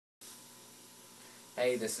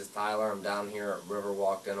Hey, this is Tyler. I'm down here at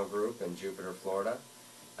Riverwalk Dental Group in Jupiter, Florida.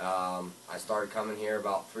 I started coming here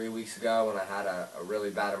about 3 weeks ago when I had a really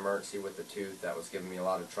bad emergency with the tooth that was giving me a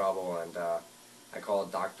lot of trouble, and I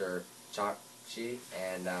called Dr. Chachi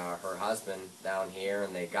and her husband down here,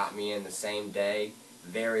 and they got me in the same day.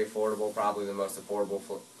 Very affordable, probably the most affordable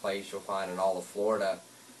place you'll find in all of Florida.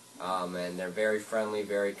 And they're very friendly,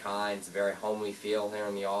 very kind. It's a very homely feel here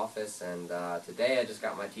in the office, and today I just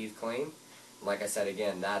got my teeth cleaned. Like I said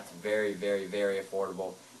again, that's very, very, very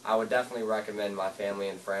affordable. I would definitely recommend my family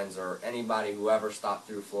and friends or anybody who ever stopped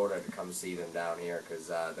through Florida to come see them down here, because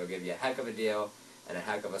they'll give you a heck of a deal and a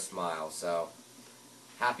heck of a smile. So,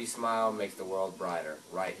 happy smile makes the world brighter,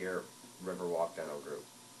 right here at Riverwalk Dental Group.